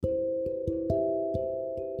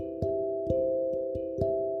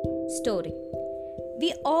Story.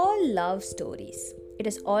 We all love stories. It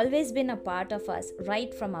has always been a part of us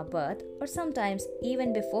right from our birth, or sometimes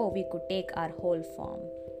even before we could take our whole form.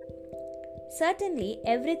 Certainly,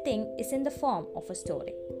 everything is in the form of a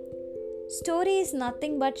story. Story is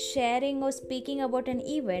nothing but sharing or speaking about an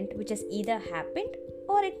event which has either happened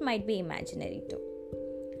or it might be imaginary too.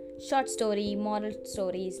 Short story, moral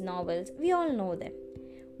stories, novels, we all know them.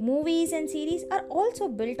 Movies and series are also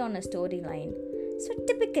built on a storyline. So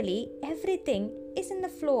typically, everything is in the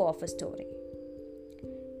flow of a story.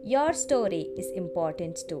 Your story is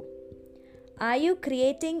important too. Are you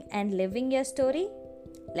creating and living your story?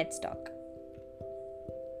 Let's talk.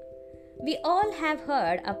 We all have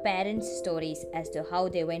heard our parents' stories as to how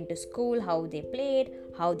they went to school, how they played,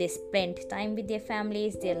 how they spent time with their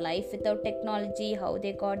families, their life without technology, how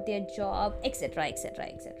they got their job, etc. etc.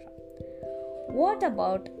 etc. What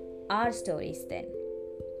about our stories then?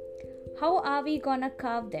 How are we gonna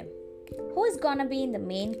carve them? Who is gonna be in the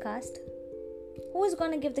main cast? Who is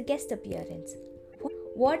gonna give the guest appearance?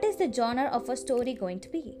 What is the genre of a story going to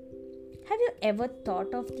be? Have you ever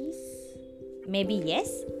thought of these? Maybe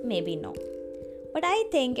yes, maybe no. But I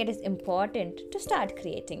think it is important to start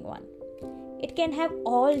creating one. It can have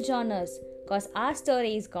all genres because our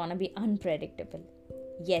story is gonna be unpredictable.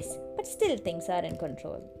 Yes, but still things are in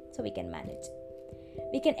control, so we can manage.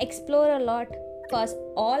 We can explore a lot because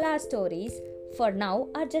all our stories for now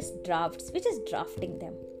are just drafts, we're just drafting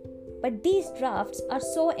them. But these drafts are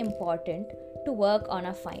so important to work on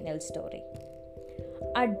a final story.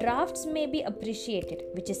 Our drafts may be appreciated,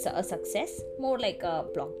 which is a success, more like a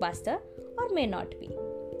blockbuster, or may not be.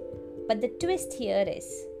 But the twist here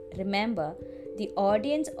is, remember, the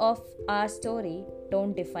audience of our story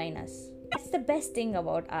don't define us. That's the best thing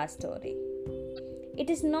about our story. It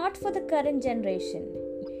is not for the current generation.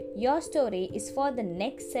 Your story is for the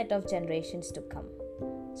next set of generations to come.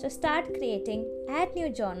 So start creating, add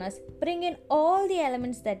new genres, bring in all the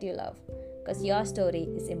elements that you love, because your story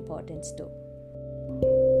is important too.